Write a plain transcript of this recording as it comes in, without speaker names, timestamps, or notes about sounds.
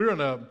We're in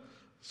a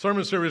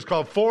sermon series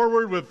called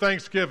Forward with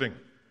Thanksgiving.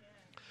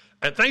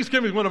 And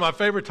Thanksgiving is one of my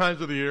favorite times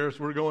of the year.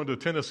 So we're going to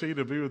Tennessee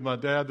to be with my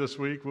dad this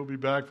week. We'll be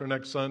back for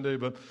next Sunday,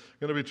 but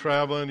going to be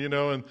traveling,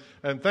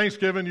 And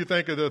Thanksgiving, you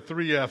think of the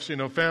 3 F's,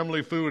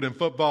 family, food, and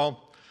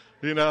football,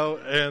 and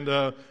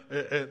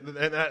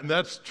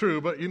that's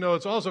true. But,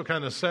 it's also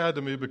kind of sad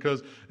to me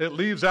because it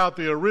leaves out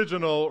the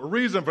original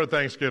reason for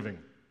Thanksgiving.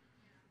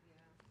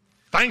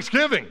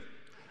 Thanksgiving.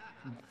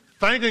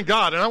 Thanking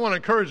God. And I want to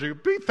encourage you,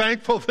 be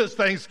thankful this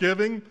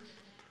Thanksgiving.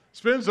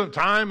 Spend some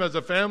time as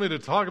a family to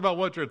talk about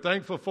what you're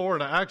thankful for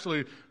and to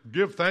actually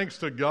give thanks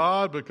to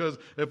God, because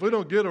if we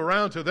don't get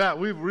around to that,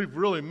 we've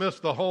really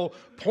missed the whole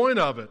point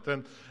of it.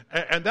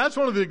 And that's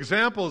one of the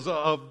examples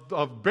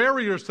of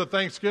barriers to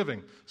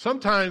Thanksgiving.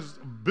 Sometimes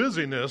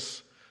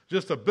busyness,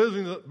 just the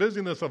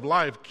busyness of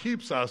life,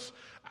 keeps us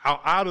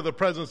out of the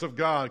presence of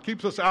God,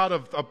 keeps us out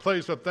of a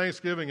place of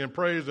thanksgiving and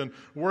praise and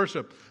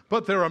worship.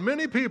 But there are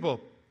many people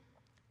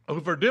who,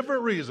 for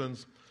different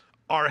reasons,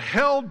 are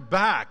held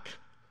back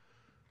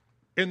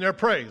in their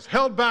praise,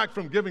 held back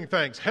from giving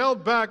thanks,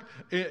 held back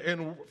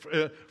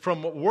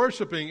from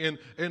worshiping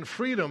in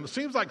freedom. It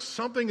seems like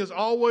something is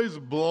always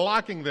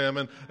blocking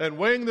them and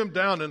weighing them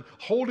down and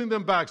holding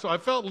them back. So I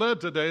felt led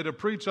today to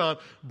preach on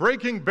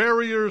breaking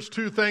barriers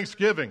to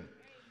Thanksgiving.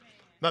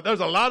 Now,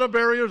 there's a lot of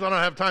barriers. I don't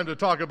have time to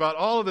talk about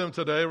all of them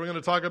today. We're going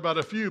to talk about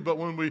a few. But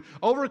when we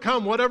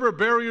overcome whatever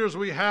barriers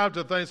we have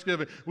to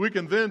Thanksgiving, we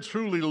can then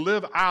truly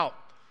live out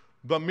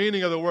the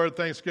meaning of the word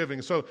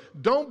Thanksgiving. So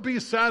don't be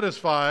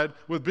satisfied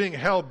with being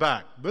held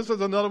back. This is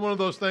another one of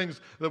those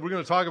things that we're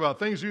going to talk about,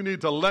 things you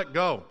need to let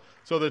go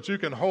so that you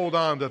can hold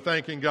on to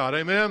thanking God.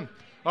 Amen?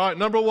 All right,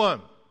 number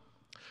one,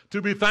 to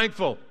be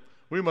thankful,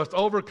 we must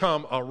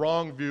overcome a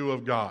wrong view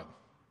of God.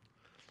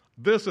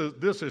 This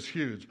is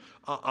huge.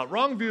 A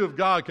wrong view of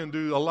God can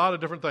do a lot of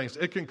different things.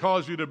 It can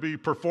cause you to be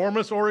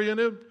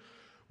performance-oriented,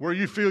 where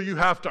you feel you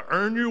have to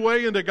earn your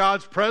way into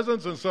God's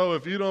presence. And so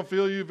if you don't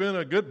feel you've been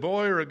a good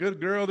boy or a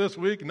good girl this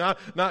week, not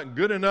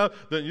good enough,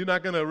 then you're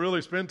not going to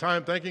really spend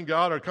time thanking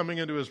God or coming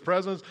into His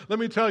presence. Let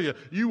me tell you,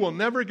 you will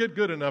never get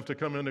good enough to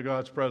come into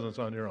God's presence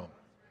on your own.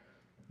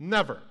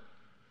 Never.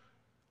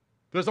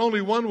 There's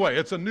only one way.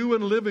 It's a new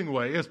and living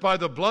way. It's by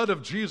the blood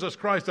of Jesus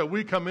Christ that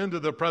we come into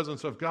the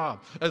presence of God.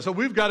 And so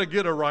we've got to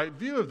get a right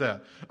view of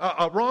that.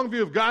 A wrong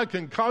view of God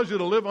can cause you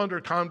to live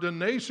under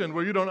condemnation,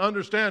 where you don't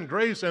understand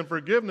grace and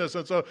forgiveness,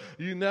 and so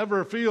you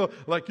never feel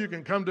like you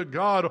can come to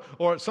God.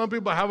 Or some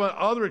people have an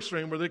other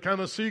extreme where they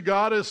kind of see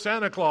God as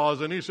Santa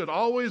Claus, and He should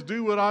always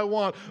do what I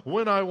want,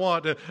 when I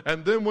want.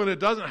 And then when it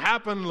doesn't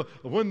happen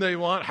when they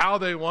want, how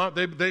they want,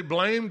 they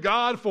blame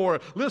God for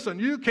it. Listen,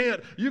 you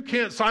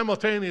can't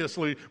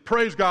simultaneously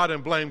praise God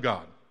and blame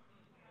God.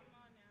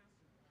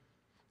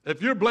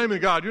 If you're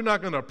blaming God, you're not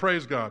going to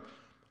praise God.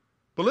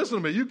 But listen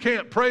to me, you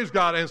can't praise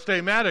God and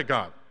stay mad at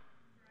God.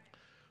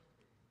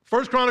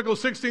 1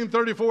 Chronicles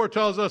 16:34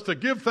 tells us to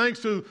give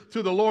thanks to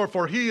the Lord,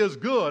 for He is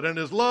good and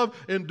His love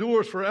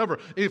endures forever.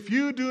 If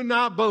you do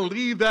not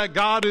believe that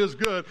God is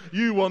good,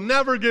 you will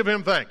never give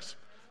Him thanks.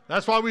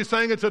 That's why we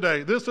sang it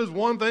today. This is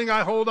one thing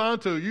I hold on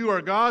to. You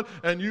are God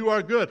and you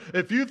are good.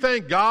 If you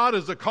think God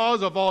is the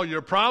cause of all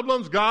your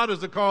problems, God is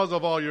the cause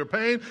of all your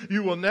pain,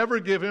 you will never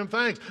give Him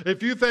thanks.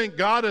 If you think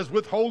God is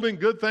withholding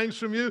good things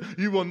from you,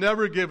 you will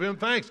never give Him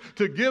thanks.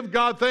 To give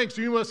God thanks,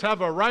 you must have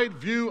a right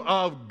view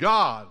of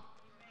God.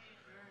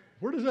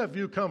 Where does that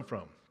view come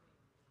from?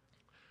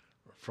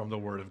 From the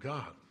Word of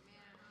God.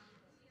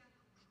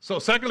 So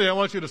secondly, I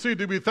want you to see,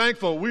 to be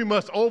thankful, we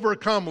must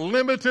overcome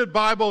limited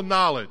Bible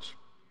knowledge.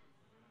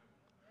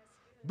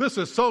 This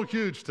is so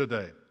huge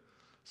today.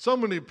 So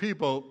many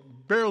people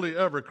barely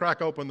ever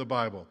crack open the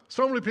Bible.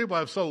 So many people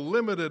have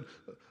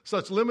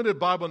such limited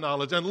Bible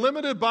knowledge. And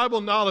limited Bible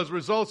knowledge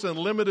results in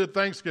limited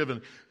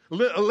thanksgiving.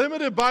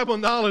 Limited Bible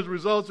knowledge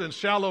results in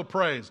shallow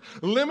praise.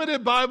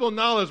 Limited Bible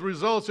knowledge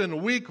results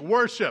in weak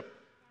worship.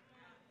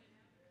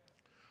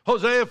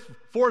 Hosea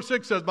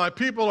 4:6 says, "My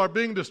people are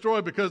being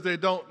destroyed because they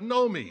don't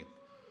know me."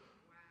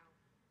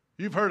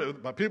 You've heard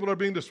it. My people are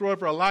being destroyed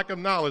for a lack of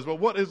knowledge. But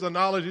what is the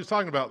knowledge he's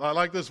talking about? I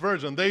like this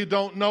version. They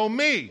don't know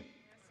me.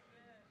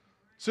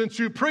 Since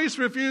you priests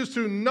refuse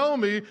to know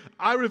me,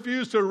 I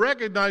refuse to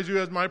recognize you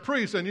as my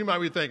priest. And you might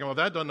be thinking, well,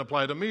 that doesn't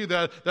apply to me.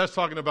 That's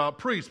talking about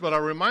priests. But I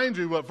remind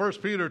you what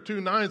 1 Peter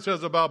 2:9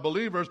 says about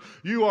believers.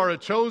 You are a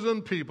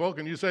chosen people.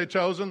 Can you say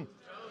chosen?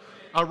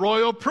 A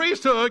royal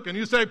priesthood. Can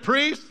you say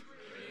priest?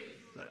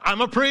 I'm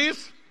a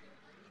priest.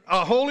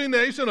 A holy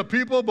nation, a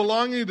people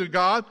belonging to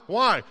God.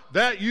 Why?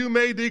 That you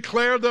may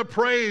declare the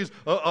praise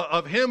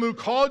of Him who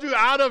called you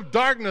out of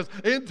darkness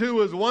into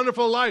His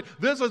wonderful light.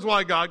 This is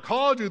why God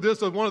called you.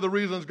 This is one of the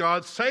reasons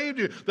God saved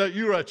you, that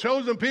you're a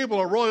chosen people,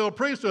 a royal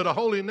priesthood, a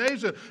holy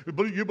nation.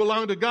 You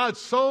belong to God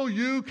so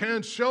you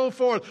can show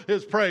forth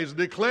His praise,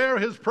 declare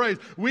His praise.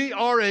 We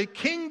are a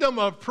kingdom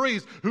of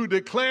priests who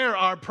declare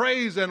our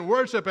praise and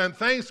worship and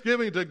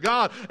thanksgiving to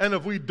God. And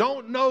if we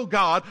don't know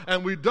God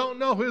and we don't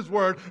know His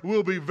word,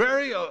 we'll be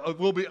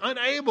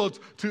unable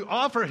to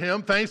offer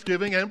Him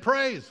thanksgiving and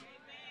praise.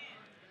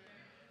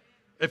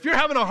 If you're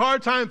having a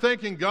hard time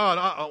thanking God,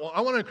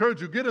 I want to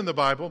encourage you, get in the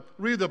Bible,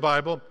 read the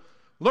Bible,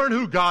 learn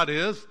who God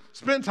is,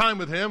 spend time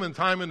with Him and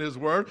time in His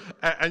Word,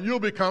 and you'll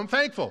become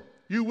thankful.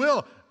 You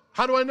will.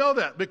 How do I know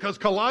that? Because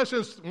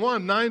Colossians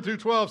 1, 9 through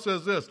 12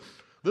 says this.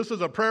 This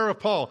is a prayer of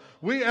Paul.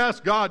 We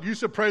ask God, you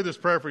should pray this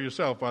prayer for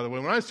yourself, by the way.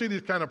 When I see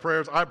these kind of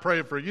prayers, I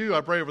pray for you,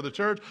 I pray for the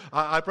church,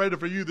 I prayed it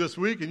for you this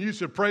week, and you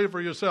should pray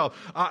for yourself.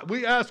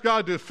 We ask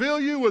God to fill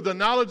you with the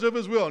knowledge of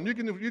His will. And you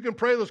can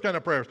pray those kind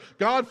of prayers.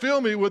 God,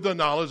 fill me with the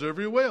knowledge of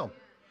your will,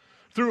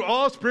 through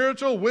all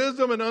spiritual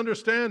wisdom and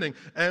understanding.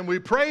 And we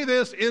pray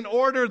this in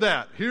order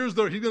that, He's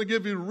going to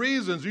give you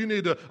reasons you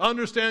need to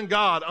understand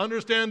God,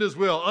 understand His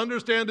will,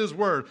 understand His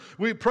word.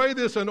 We pray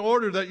this in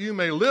order that you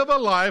may live a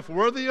life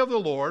worthy of the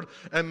Lord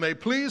and may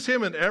please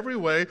Him in every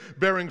way,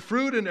 bearing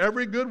fruit in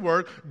every good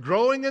work,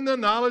 growing in the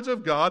knowledge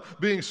of God,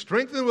 being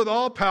strengthened with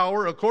all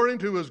power according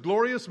to His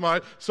glorious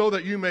might, so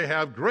that you may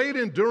have great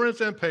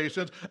endurance and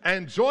patience,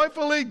 and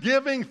joyfully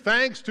giving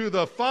thanks to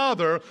the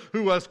Father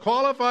who has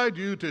qualified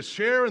you to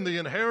share in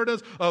the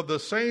inheritance of the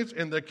saints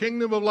in the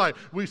kingdom of light.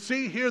 We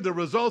see here the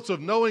results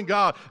of knowing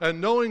God and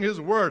knowing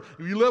His word.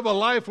 You live a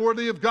life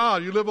worthy of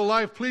God. You live a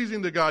life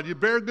pleasing to God. You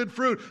bear good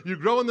fruit. You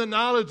grow in the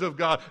knowledge of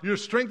God. You're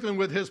strengthened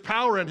with His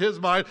power and His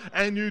might,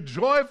 and you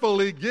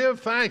joyfully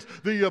give thanks.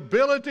 The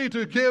ability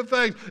to give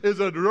thanks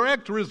is a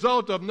direct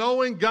result of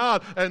knowing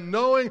God, and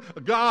knowing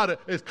God,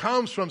 it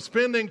comes from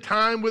spending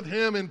time with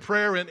Him in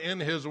prayer and in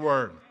His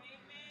word. Amen.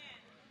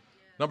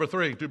 Number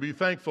 3, to be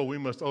thankful, we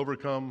must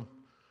overcome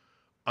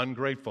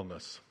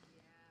ungratefulness.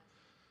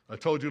 I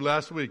told you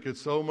last week, it's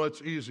so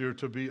much easier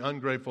to be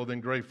ungrateful than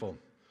grateful.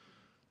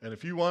 And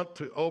if you want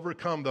to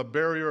overcome the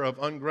barrier of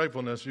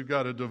ungratefulness, you've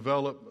got to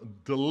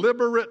develop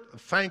deliberate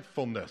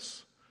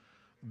thankfulness.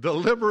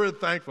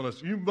 Deliberate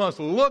thankfulness. You must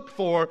look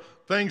for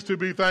things to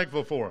be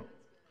thankful for.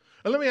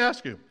 And let me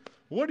ask you,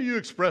 what do you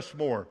express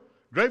more,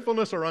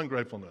 gratefulness or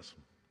ungratefulness?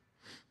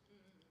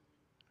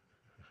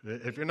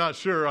 If you're not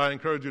sure, I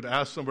encourage you to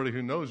ask somebody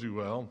who knows you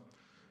well,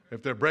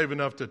 if they're brave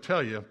enough to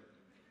tell you.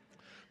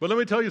 But let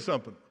me tell you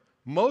something.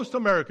 Most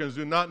Americans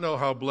do not know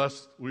how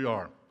blessed we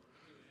are,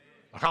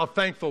 how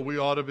thankful we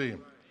ought to be.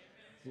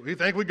 We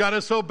think we got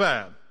it so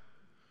bad,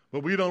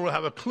 but we don't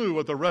have a clue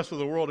what the rest of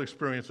the world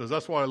experiences.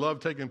 That's why I love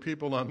taking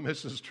people on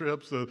missions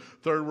trips to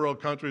third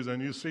world countries,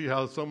 and you see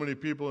how so many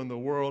people in the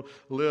world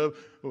live.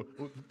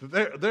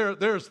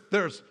 There's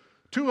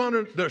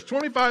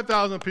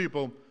 25,000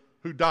 people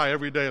who die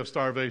every day of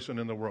starvation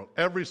in the world,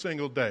 every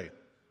single day.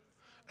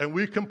 And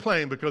we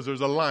complain because there's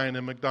a line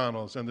in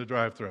McDonald's in the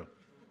drive-thru.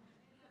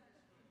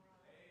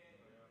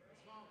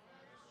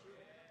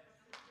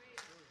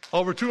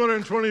 Over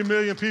 220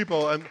 million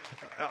people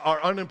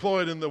are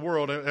unemployed in the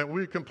world, and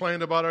we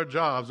complain about our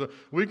jobs.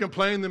 We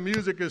complain the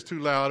music is too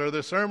loud, or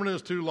the sermon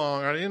is too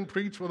long, or I didn't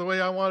preach the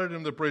way I wanted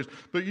him to preach.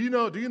 But do you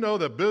know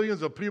that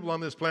billions of people on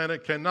this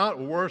planet cannot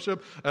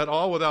worship at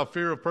all without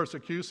fear of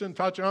persecution?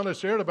 Tatiana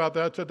shared about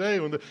that today,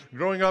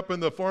 growing up in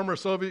the former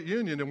Soviet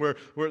Union, and where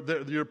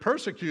you're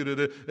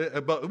persecuted.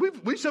 But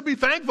we should be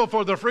thankful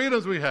for the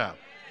freedoms we have.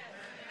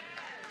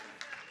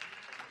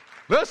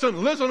 Listen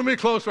to me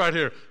close right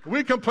here.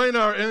 We complain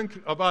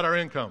about our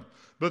income.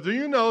 But do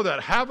you know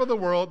that half of the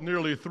world,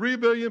 nearly 3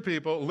 billion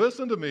people,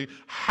 listen to me,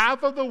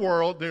 half of the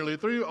world,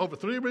 over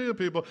 3 billion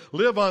people,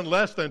 live on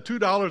less than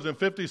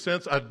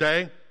 $2.50 a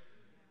day?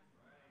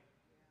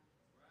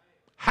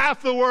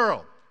 Half the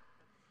world.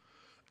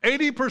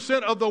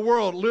 80% of the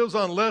world lives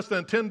on less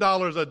than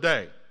 $10 a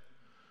day.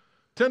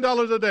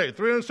 $10 a day,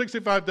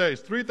 365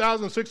 days,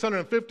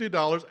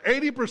 $3,650,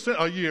 80%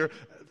 a year.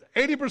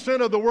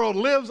 80% of the world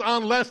lives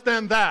on less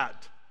than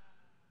that.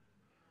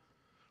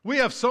 We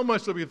have so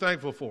much to be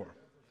thankful for.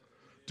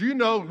 Do you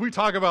know, we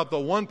talk about the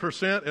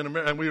 1%,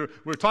 and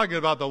we're talking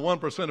about the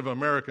 1% of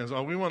Americans.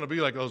 We want to be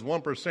like those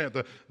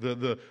 1%,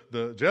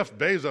 the Jeff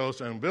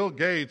Bezos and Bill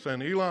Gates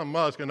and Elon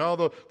Musk and all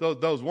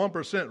those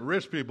 1%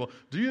 rich people.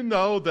 Do you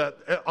know that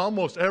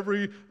almost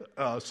every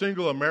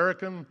single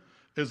American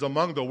is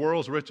among the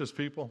world's richest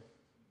people?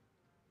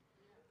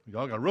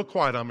 Y'all got real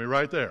quiet on me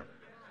right there.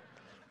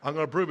 I'm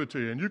going to prove it to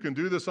you, and you can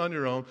do this on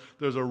your own.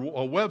 There's a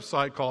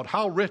website called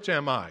How Rich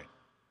Am I?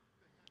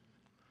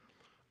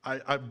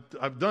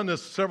 I've done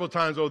this several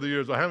times over the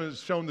years. I haven't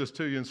shown this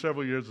to you in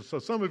several years, so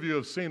some of you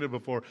have seen it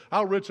before.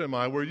 How rich am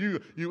I? Where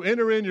you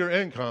enter in your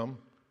income,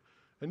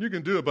 and you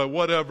can do it by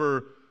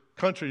whatever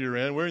country you're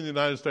in. We're in the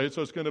United States,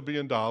 so it's going to be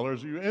in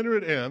dollars. You enter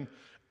it in,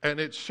 and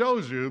it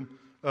shows you,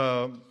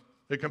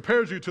 it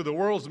compares you to the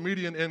world's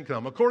median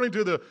income. According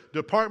to the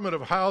Department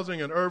of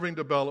Housing and Urban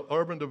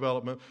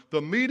Development,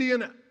 the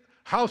median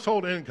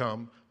household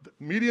income,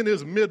 median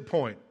is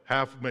midpoint.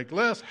 Half make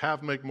less,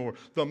 half make more.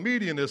 The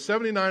median is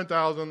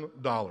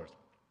 $79,000.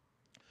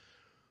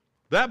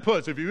 That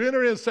puts, if you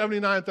enter in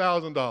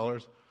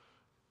 $79,000,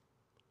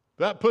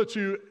 that puts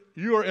you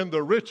are in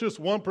the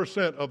richest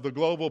 1% of the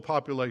global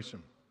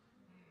population.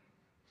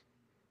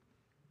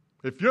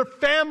 If your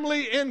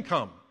family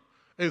income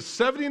is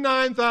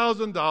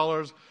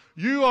 $79,000,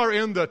 you are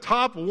in the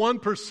top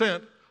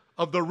 1%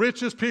 of the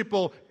richest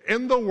people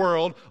in the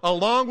world,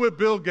 along with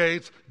Bill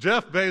Gates,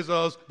 Jeff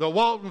Bezos, the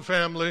Walton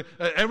family,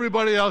 and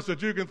everybody else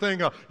that you can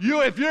think of.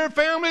 If your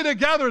family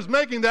together is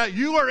making that,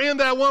 you are in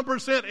that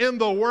 1% in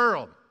the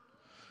world.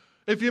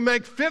 If you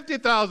make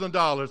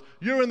 $50,000,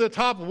 you're in the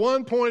top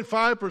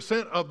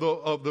 1.5%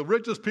 of the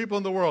richest people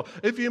in the world.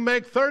 If you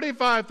make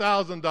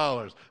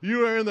 $35,000,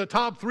 you are in the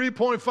top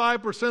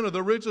 3.5% of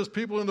the richest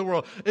people in the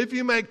world. If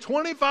you make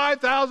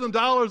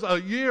 $25,000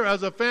 a year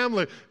as a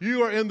family,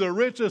 you are in the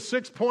richest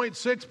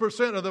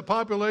 6.6% of the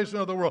population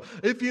of the world.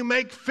 If you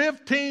make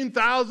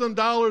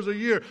 $15,000 a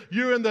year,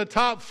 you're in the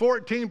top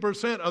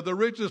 14% of the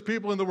richest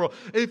people in the world.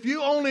 If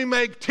you only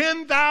make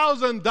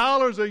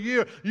 $10,000 a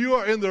year, you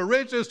are in the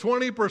richest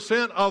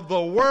 20% of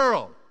the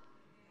world.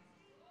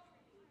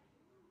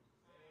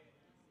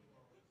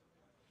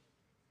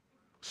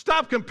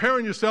 Stop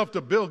comparing yourself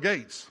to Bill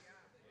Gates.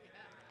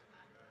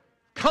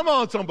 Come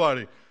on,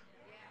 somebody.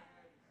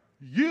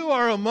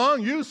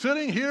 You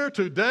sitting here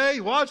today,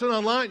 watching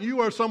online,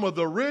 you are some of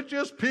the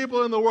richest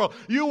people in the world.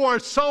 You are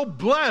so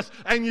blessed,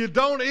 and you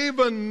don't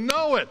even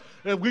know it.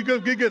 We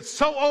get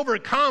so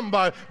overcome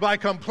by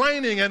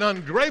complaining and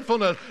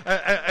ungratefulness,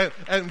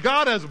 and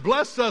God has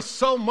blessed us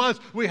so much.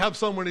 We have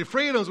so many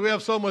freedoms. We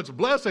have so much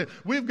blessing.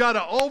 We've got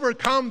to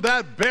overcome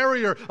that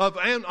barrier of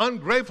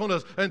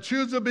ungratefulness and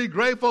choose to be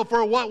grateful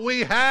for what we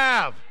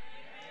have.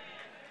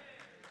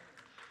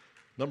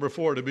 Number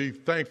 4, to be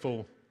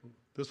thankful.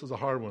 This is a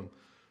hard one.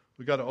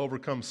 We've got to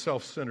overcome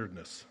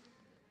self-centeredness.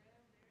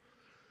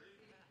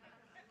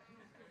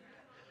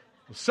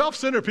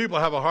 Self-centered people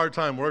have a hard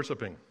time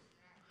worshiping.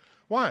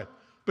 Why?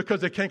 Because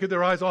they can't get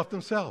their eyes off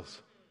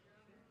themselves.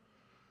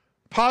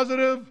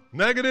 Positive,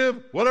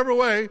 negative, whatever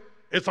way,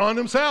 it's on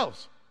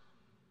themselves.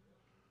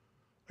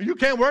 You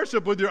can't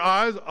worship with your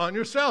eyes on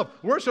yourself.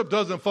 Worship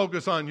doesn't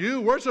focus on you.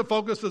 Worship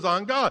focuses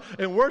on God.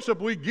 In worship,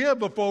 we give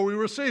before we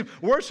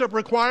receive. Worship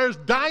requires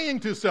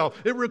dying to self.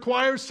 It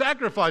requires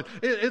sacrifice.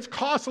 It's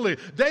costly.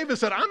 David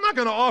said, I'm not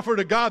going to offer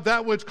to God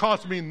that which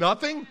costs me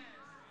nothing.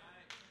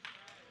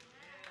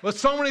 But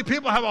so many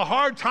people have a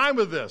hard time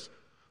with this.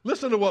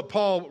 Listen to what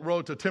Paul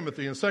wrote to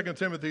Timothy in 2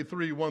 Timothy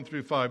 3, 1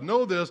 through 5.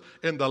 Know this,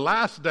 in the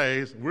last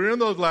days, we're in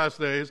those last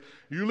days.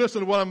 You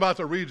listen to what I'm about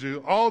to read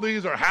you. All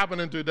these are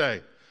happening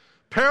today.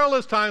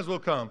 Perilous times will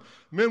come.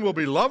 Men will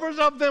be lovers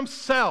of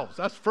themselves.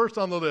 That's first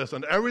on the list.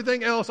 And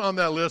everything else on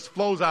that list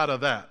flows out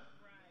of that.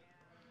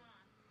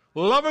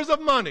 Lovers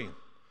of money,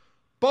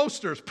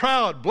 boasters,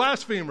 proud,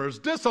 blasphemers,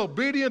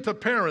 disobedient to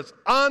parents,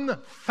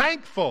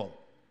 unthankful,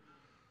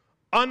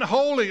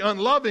 unholy,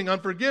 unloving,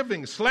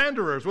 unforgiving,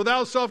 slanderers,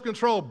 without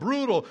self-control,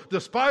 brutal,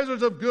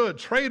 despisers of good,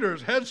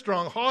 traitors,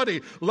 headstrong,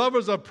 haughty,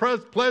 lovers of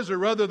pleasure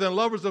rather than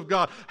lovers of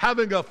God,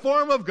 having a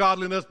form of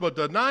godliness but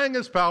denying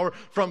its power.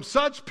 From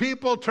such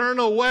people turn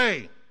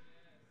away.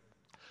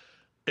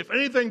 If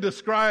anything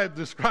describes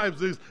these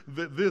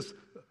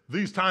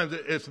times,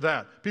 it's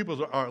that.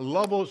 People are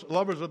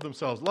lovers of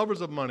themselves, lovers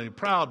of money,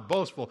 proud,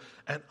 boastful,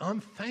 and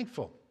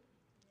unthankful.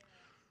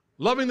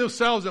 Loving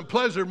themselves and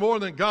pleasure more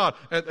than God.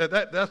 And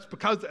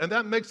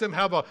that makes them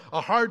have a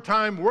hard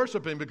time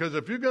worshiping, because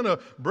if you're going to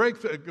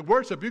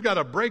worship, you've got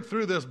to break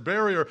through this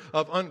barrier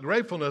of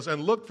ungratefulness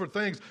and look for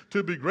things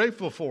to be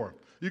grateful for.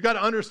 You've got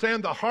to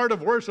understand the heart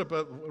of worship.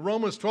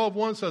 Romans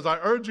 12:1 says, I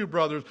urge you,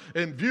 brothers,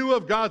 in view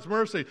of God's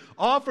mercy,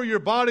 offer your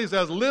bodies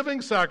as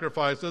living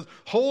sacrifices,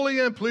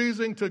 holy and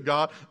pleasing to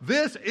God.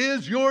 This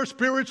is your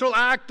spiritual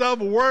act of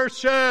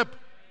worship.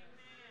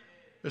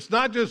 It's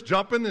not just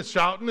jumping and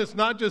shouting. It's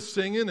not just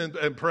singing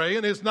and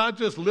praying. It's not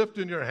just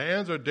lifting your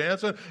hands or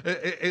dancing.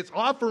 It's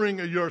offering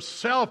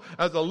yourself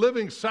as a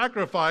living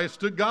sacrifice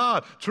to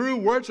God. True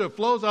worship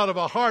flows out of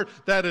a heart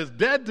that is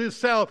dead to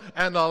self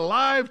and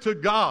alive to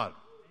God.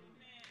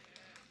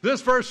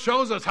 This verse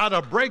shows us how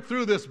to break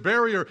through this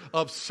barrier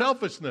of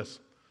selfishness.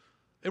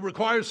 It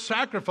requires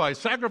sacrifice.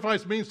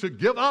 Sacrifice means to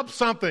give up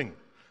something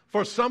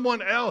for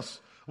someone else.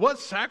 What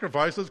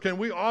sacrifices can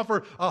we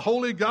offer a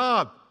holy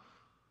God?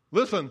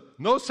 Listen,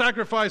 no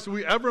sacrifice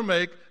we ever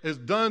make is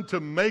done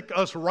to make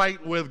us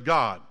right with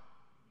God.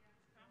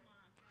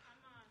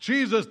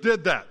 Jesus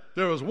did that.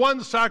 There was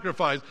one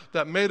sacrifice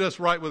that made us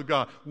right with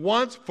God,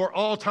 once for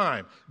all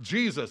time,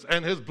 Jesus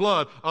and his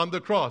blood on the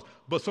cross.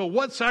 But so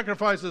what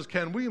sacrifices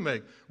can we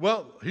make?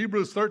 Well,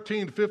 Hebrews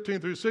 13, 15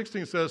 through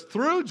 16 says,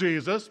 through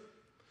Jesus,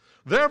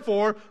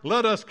 therefore,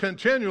 let us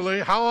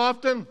continually, how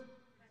often?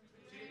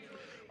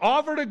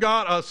 Offer to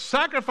God a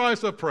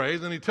sacrifice of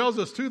praise, and he tells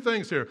us two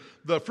things here.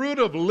 The fruit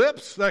of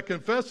lips that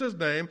confess his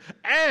name,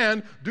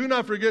 and do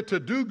not forget to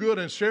do good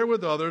and share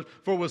with others,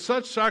 for with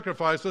such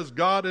sacrifices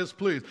God is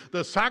pleased.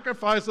 The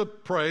sacrifice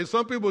of praise,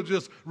 some people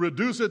just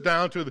reduce it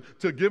down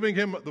to giving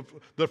him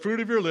the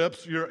fruit of your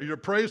lips, your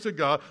praise to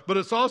God, but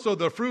it's also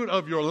the fruit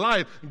of your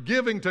life,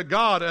 giving to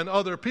God and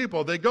other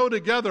people. They go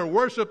together,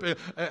 worship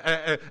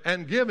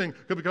and giving,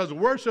 because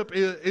worship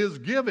is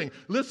giving.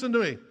 Listen to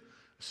me.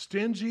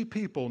 Stingy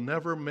people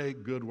never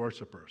make good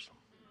worshipers.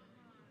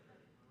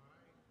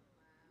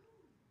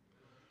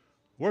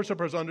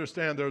 Worshipers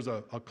understand there's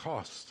a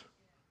cost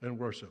in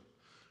worship.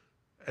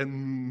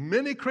 And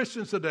many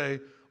Christians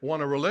today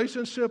want a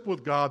relationship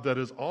with God that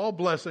is all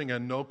blessing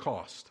and no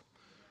cost.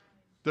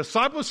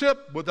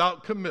 Discipleship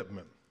without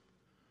commitment.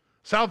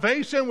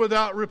 Salvation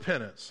without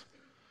repentance.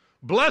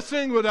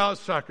 Blessing without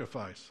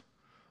sacrifice.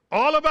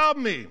 All about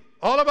me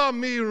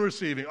and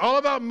receiving. All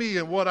about me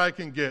and what I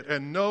can get,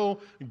 and no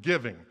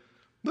giving.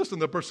 Listen,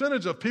 the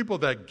percentage of people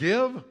that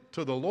give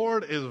to the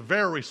Lord is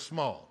very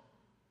small.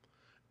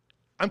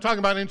 I'm talking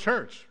about in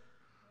church.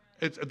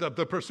 It's the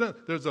percent.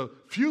 There's a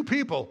few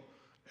people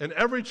in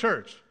every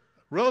church,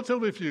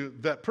 relatively few,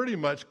 that pretty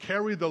much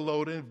carry the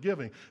load in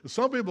giving.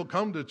 Some people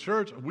come to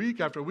church week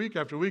after week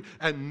after week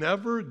and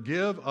never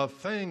give a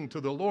thing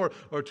to the Lord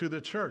or to the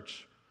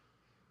church.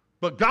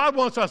 But God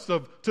wants us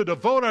to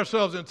devote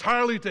ourselves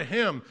entirely to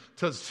Him,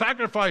 to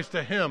sacrifice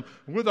to Him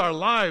with our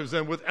lives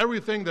and with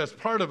everything that's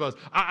part of us.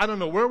 I don't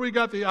know where we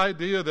got the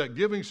idea that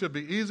giving should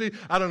be easy.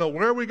 I don't know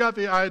where we got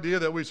the idea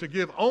that we should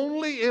give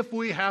only if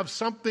we have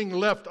something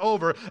left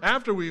over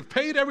after we've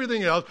paid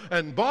everything else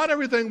and bought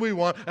everything we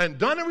want and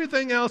done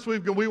everything else we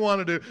want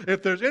to do.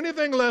 If there's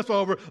anything left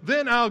over,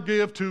 then I'll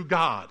give to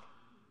God.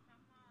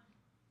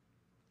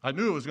 I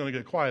knew it was going to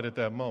get quiet at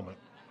that moment.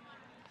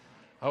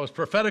 I was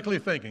prophetically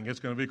thinking, it's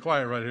going to be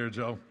quiet right here,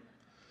 Joe.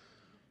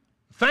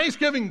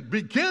 Thanksgiving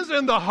begins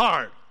in the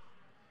heart,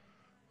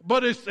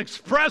 but it's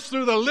expressed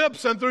through the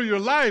lips and through your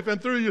life and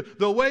through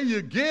the way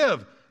you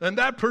give. And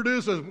that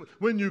produces,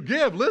 when you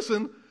give,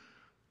 listen,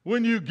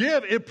 when you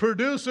give, it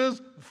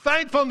produces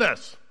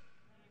thankfulness.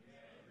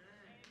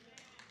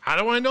 How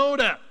do I know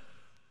that?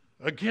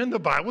 Again, the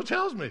Bible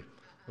tells me.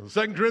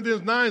 2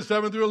 Corinthians 9,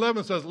 7 through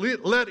 11 says,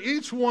 let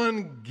each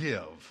one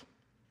give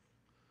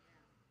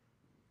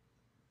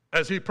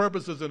as he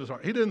purposes in his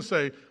heart. He didn't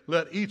say,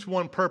 let each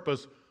one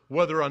purpose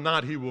whether or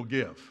not he will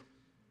give.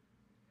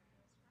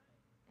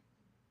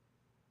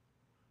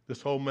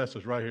 This whole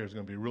message right here is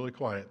going to be really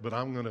quiet, but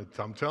I'm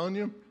telling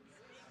you,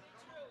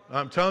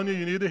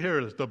 you need to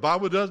hear this. The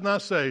Bible does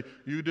not say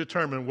you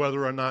determine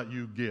whether or not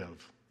you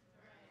give.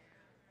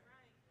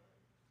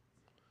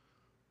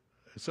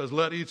 It says,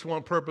 let each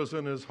one purpose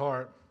in his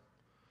heart.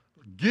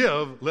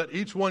 Let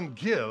each one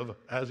give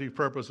as he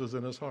purposes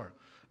in his heart.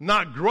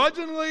 Not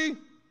grudgingly,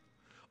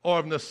 or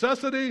of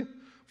necessity,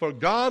 for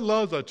God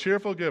loves a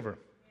cheerful giver.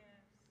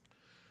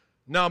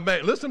 Now,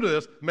 listen to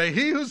this. May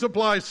he who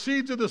supplies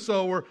seed to the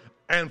sower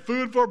and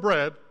food for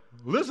bread,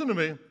 listen to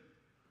me.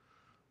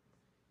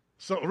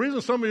 So the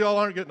reason some of y'all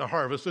aren't getting a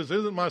harvest, this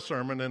isn't my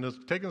sermon, and it's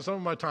taking some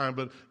of my time,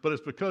 but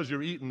it's because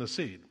you're eating the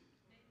seed.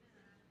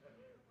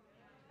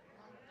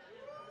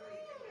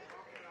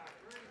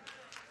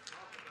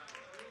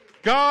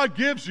 God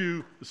gives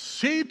you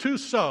seed to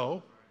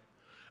sow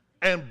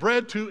and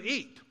bread to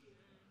eat.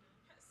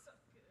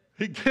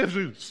 He gives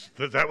you, is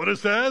that what it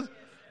says?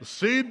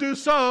 Seed to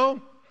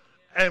sow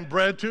and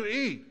bread to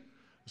eat.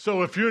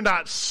 So if you're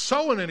not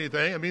sowing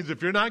anything, it means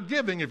if you're not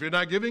giving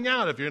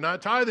out, if you're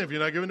not tithing, if you're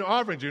not giving to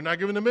offerings, you're not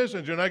giving to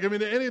missions, you're not giving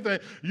to anything,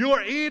 you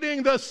are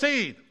eating the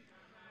seed.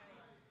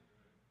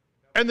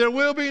 And there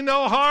will be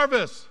no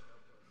harvest.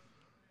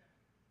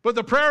 But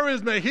the prayer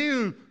is, may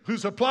he who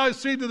supplies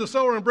seed to the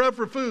sower and bread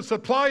for food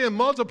supply and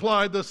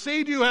multiply the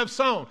seed you have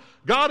sown.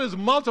 God is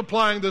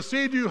multiplying the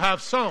seed you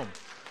have sown.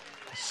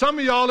 Some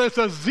of y'all, it's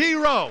a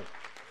zero.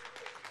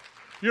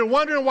 You're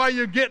wondering why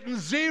you're getting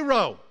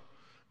zero.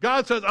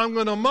 God says, I'm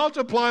going to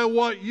multiply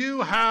what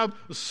you have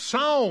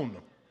sown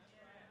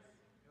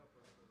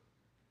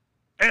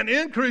and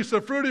increase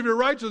the fruit of your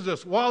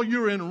righteousness while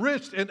you're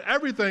enriched in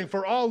everything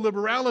for all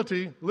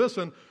liberality,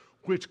 listen,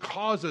 which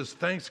causes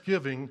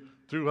thanksgiving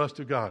through us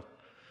to God.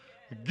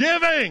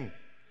 Giving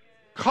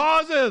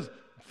causes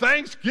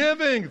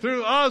thanksgiving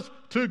through us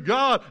to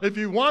God. If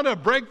you want to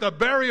break the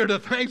barrier to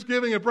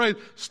thanksgiving and praise,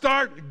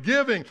 start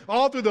giving.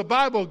 All through the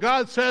Bible,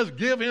 God says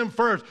give Him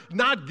first.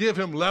 Not give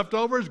Him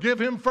leftovers, give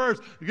Him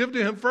first. Give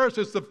to Him first.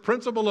 It's the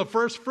principle of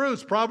first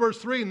fruits. Proverbs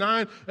 3,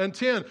 9, and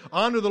 10.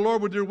 Honor the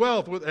Lord with your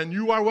wealth. And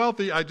you are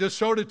wealthy. I just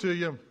showed it to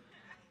you.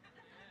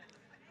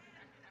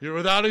 You're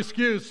without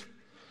excuse.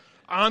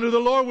 Honor the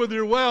Lord with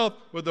your wealth,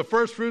 with the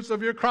first fruits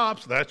of your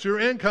crops. That's your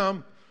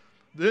income.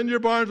 Then your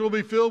barns will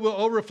be filled with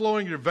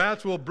overflowing. Your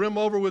vats will brim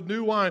over with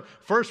new wine.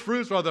 First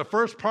fruits are the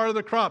first part of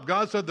the crop.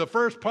 God said the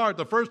first part,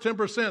 the first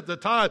 10%, the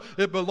tithe,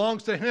 it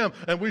belongs to Him.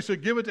 And we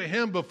should give it to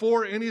Him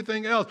before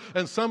anything else.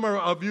 And some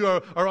of you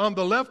are on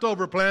the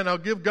leftover plan. I'll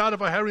give God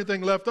if I have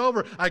anything left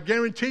over. I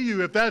guarantee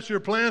you, if that's your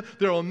plan,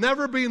 there will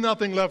never be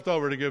nothing left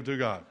over to give to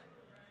God.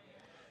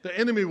 The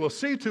enemy will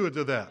see to it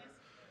to that.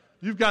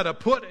 You've got to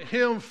put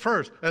Him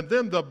first, and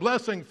then the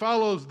blessing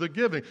follows the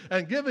giving.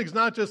 And giving is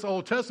not just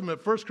Old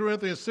Testament. 1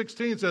 Corinthians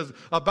 16 says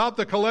about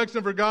the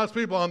collection for God's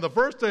people on the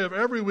first day of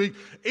every week,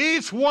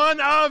 each one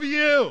of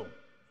you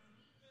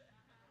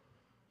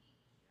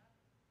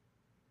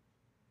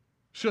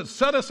should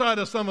set aside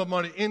a sum of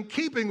money in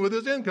keeping with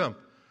his income.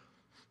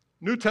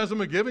 New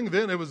Testament giving,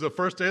 then it was the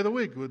first day of the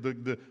week.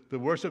 The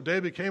worship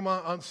day became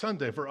on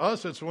Sunday. For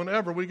us, it's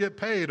whenever we get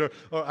paid.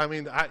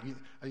 I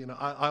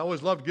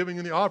always loved giving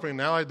in the offering.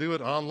 Now I do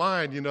it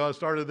online. I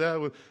started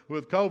that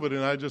with COVID, and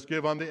I just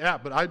give on the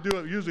app. But I do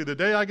it usually the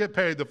day I get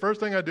paid. The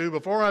first thing I do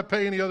before I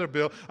pay any other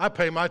bill, I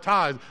pay my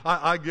tithes.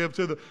 I give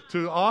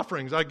to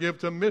offerings. I give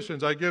to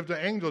missions. I give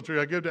to Angel Tree.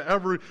 I give to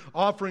every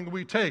offering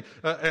we take.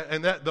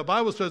 And that the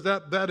Bible says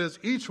that is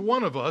each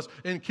one of us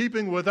in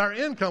keeping with our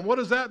income. What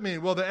does that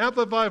mean? Well, the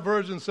Amplified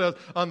Version says,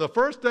 on the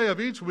first day of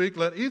each week,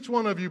 let each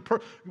one of you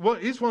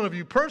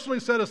personally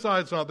set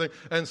aside something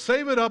and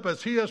save it up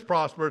as he has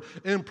prospered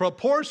in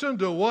proportion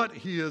to what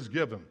he has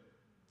given.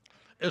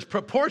 It's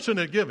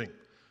proportionate giving,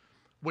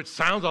 which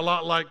sounds a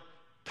lot like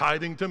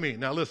tithing to me.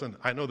 Now listen,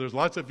 I know there's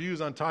lots of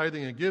views on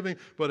tithing and giving,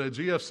 but at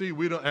GFC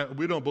we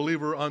don't believe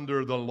we're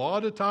under the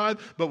law to tithe,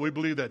 but we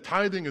believe that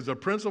tithing is a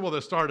principle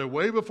that started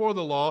way before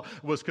the law,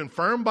 was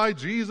confirmed by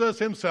Jesus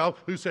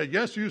himself, who said,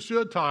 yes, you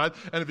should tithe.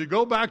 And if you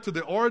go back to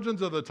the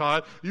origins of the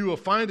tithe, you will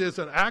find it's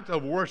an act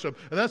of worship.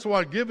 And that's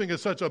why giving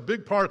is such a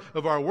big part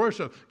of our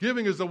worship.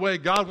 Giving is the way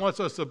God wants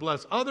us to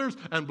bless others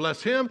and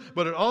bless him,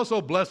 but it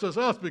also blesses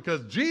us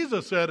because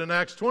Jesus said in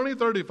Acts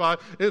 20:35,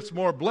 it's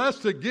more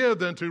blessed to give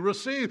than to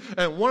receive.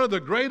 And one of the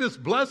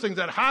greatest blessings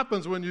that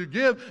happens when you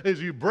give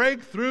is you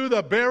break through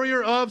the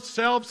barrier of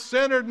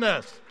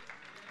self-centeredness.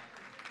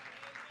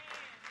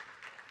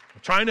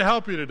 I'm trying to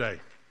help you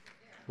today.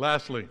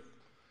 Lastly,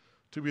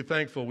 to be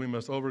thankful, we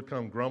must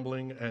overcome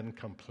grumbling and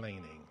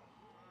complaining.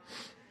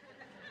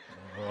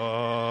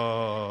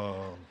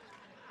 Oh,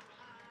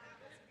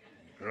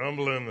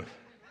 grumbling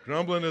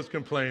is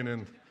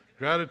complaining.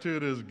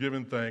 Gratitude is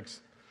giving thanks.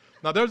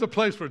 Now, there's a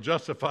place for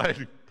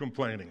justified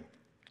complaining.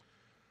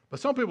 But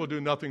some people do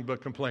nothing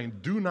but complain.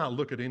 Do not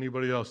look at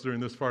anybody else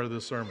during this part of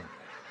this sermon.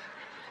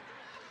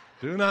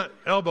 Do not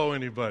elbow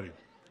anybody.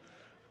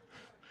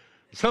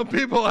 Some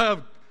people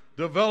have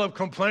developed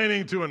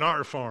complaining to an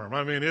art form.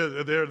 I mean,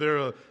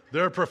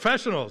 they're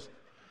professionals.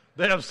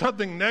 They have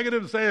something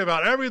negative to say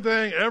about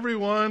everything,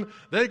 everyone.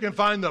 They can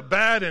find the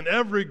bad in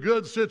every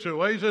good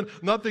situation.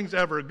 Nothing's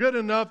ever good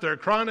enough. They're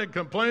chronic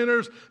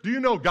complainers. Do you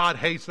know God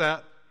hates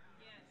that?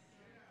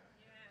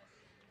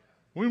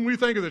 When we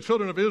think of the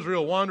children of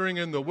Israel wandering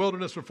in the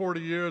wilderness for 40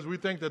 years, we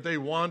think that they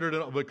wandered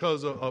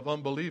because of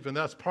unbelief, and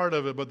that's part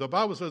of it. But the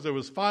Bible says there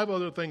was 5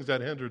 other things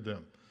that hindered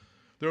them.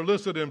 They're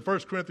listed in 1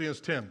 Corinthians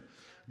 10.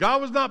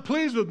 God was not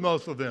pleased with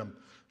most of them.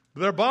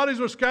 Their bodies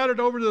were scattered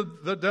over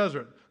the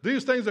desert.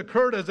 These things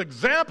occurred as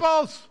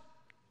examples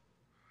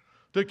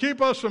to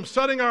keep us from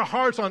setting our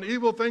hearts on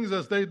evil things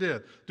as they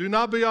did. Do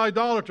not be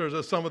idolaters,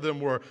 as some of them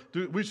were.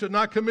 We should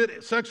not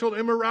commit sexual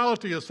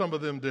immorality, as some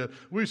of them did.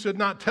 We should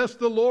not test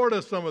the Lord,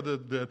 as some of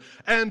them did.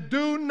 And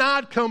do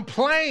not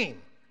complain,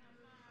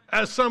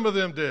 as some of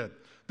them did.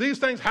 These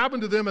things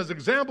happened to them as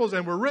examples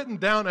and were written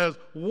down as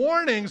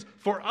warnings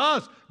for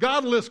us.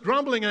 God lists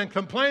grumbling and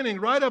complaining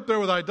right up there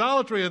with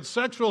idolatry and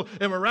sexual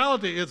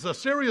immorality. It's a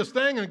serious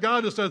thing, and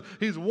God just says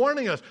he's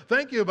warning us.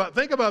 Think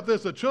about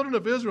this. The children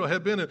of Israel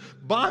had been in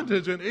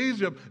bondage in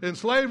Egypt, in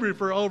slavery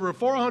for over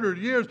 400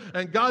 years,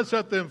 and God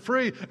set them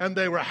free, and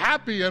they were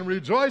happy and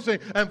rejoicing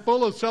and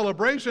full of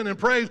celebration and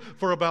praise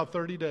for about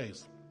 30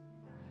 days.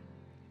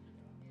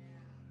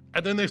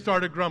 And then they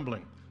started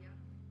grumbling.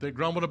 They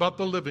grumbled about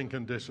the living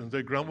conditions.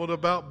 They grumbled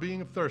about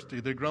being thirsty.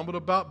 They grumbled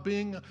about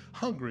being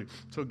hungry.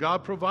 So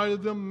God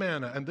provided them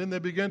manna, and then they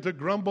began to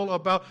grumble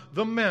about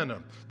the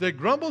manna. They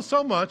grumbled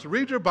so much,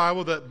 read your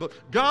Bible, that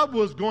God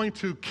was going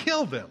to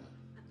kill them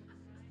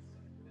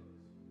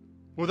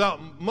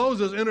without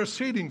Moses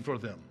interceding for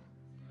them.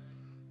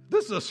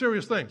 This is a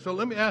serious thing. So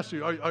let me ask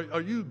you,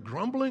 are you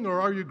grumbling or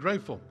are you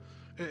grateful?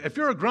 If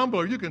you're a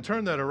grumbler, you can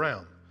turn that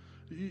around.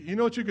 You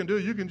know what you can do?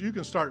 You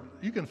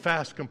can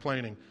fast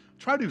complaining.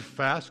 Try to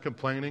fast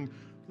complaining.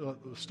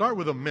 Start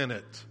with a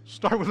minute.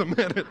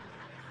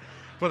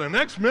 For the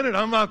next minute,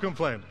 I'm not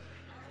complaining.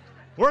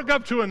 Work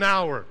up to an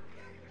hour.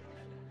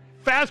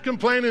 Fast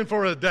complaining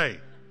for a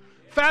day.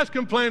 Fast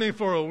complaining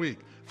for a week.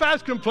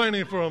 Fast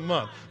complaining for a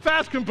month.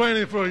 Fast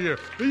complaining for a year.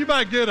 You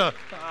might get a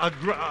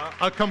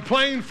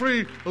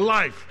complaint-free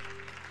life.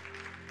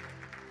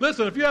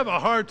 Listen, if you have a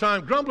hard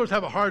time, grumblers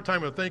have a hard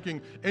time of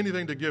thinking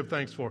anything to give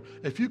thanks for.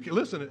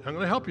 Listen, I'm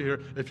going to help you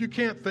here. If you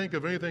can't think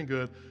of anything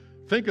good,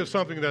 think of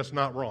something that's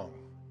not wrong.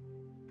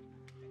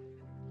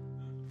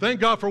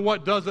 Thank God for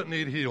what doesn't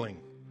need healing.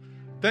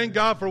 Thank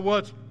God for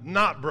what's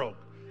not broke.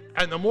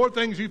 And the more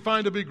things you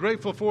find to be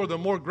grateful for, the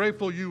more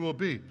grateful you will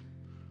be.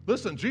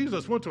 Listen,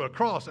 Jesus went to a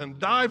cross and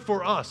died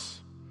for us.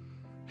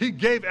 He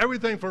gave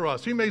everything for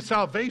us. He made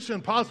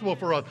salvation possible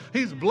for us.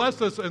 He's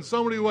blessed us in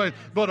so many ways.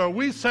 But are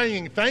we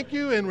saying thank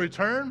you in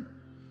return?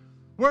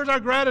 Where's our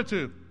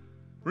gratitude?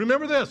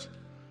 Remember this.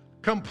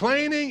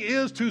 Complaining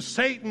is to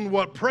Satan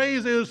what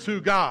praise is to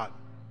God.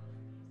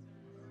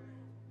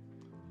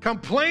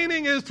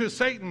 Complaining is to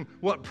Satan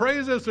what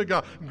praise is to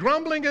God.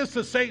 Grumbling is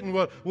to Satan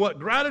what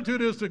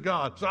gratitude is to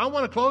God. So I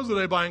want to close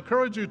today by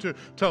encouraging you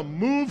to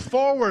move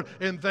forward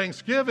in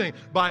thanksgiving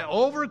by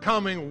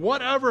overcoming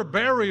whatever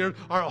barriers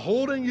are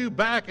holding you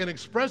back in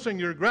expressing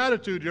your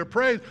gratitude, your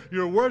praise,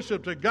 your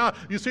worship to God.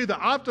 You see, the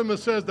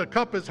optimist says the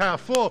cup is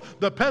half full.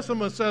 The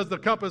pessimist says the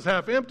cup is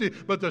half empty.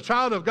 But the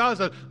child of God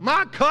says,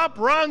 my cup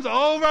runs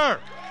over.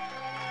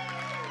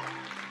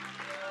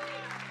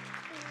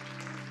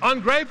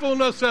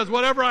 Ungratefulness says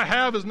whatever I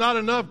have is not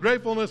enough.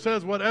 Gratefulness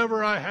says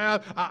whatever I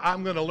have,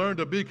 I'm going to learn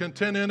to be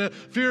content in it.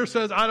 Fear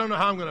says I don't know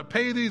how I'm going to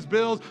pay these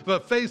bills.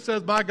 But faith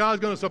says my God's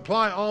going to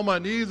supply all my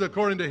needs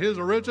according to his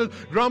riches.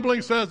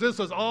 Grumbling says this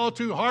is all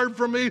too hard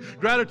for me.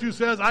 Gratitude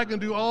says I can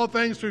do all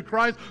things through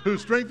Christ who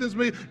strengthens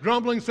me.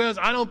 Grumbling says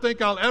I don't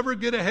think I'll ever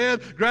get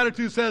ahead.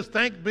 Gratitude says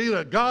thanks be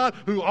to God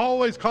who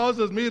always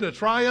causes me to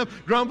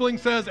triumph. Grumbling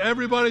says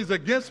everybody's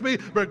against me.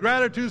 But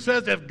gratitude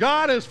says if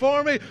God is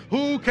for me,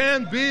 who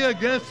can be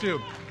against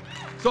you?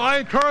 So I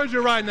encourage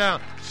you right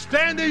now,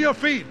 stand to your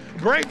feet,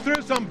 break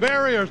through some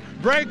barriers,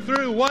 break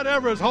through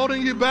whatever is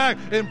holding you back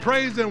in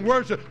praise and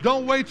worship.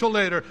 Don't wait till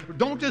later.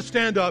 Don't just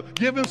stand up.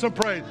 Give him some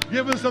praise.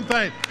 Give him some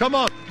thanks. Come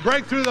on,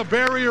 break through the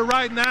barrier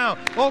right now.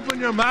 Open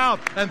your mouth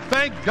and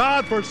thank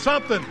God for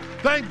something.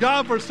 Thank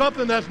God for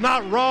something that's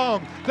not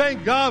wrong.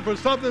 Thank God for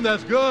something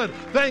that's good.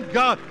 Thank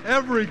God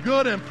every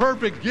good and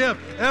perfect gift,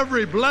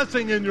 every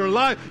blessing in your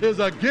life is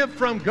a gift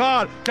from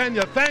God. Can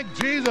you thank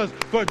Jesus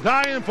for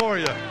dying for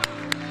you?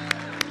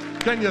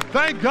 Can you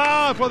thank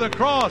God for the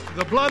cross,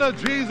 the blood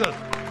of Jesus,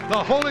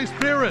 the Holy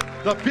Spirit,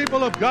 the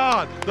people of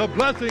God, the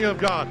blessing of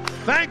God?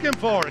 Thank him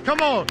for it.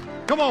 Come on,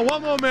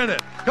 one more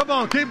minute. Come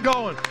on, keep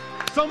going.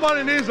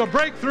 Somebody needs a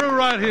breakthrough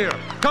right here.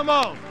 Come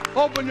on,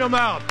 open your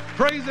mouth.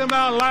 Praise him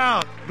out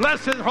loud.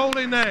 Bless his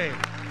holy name.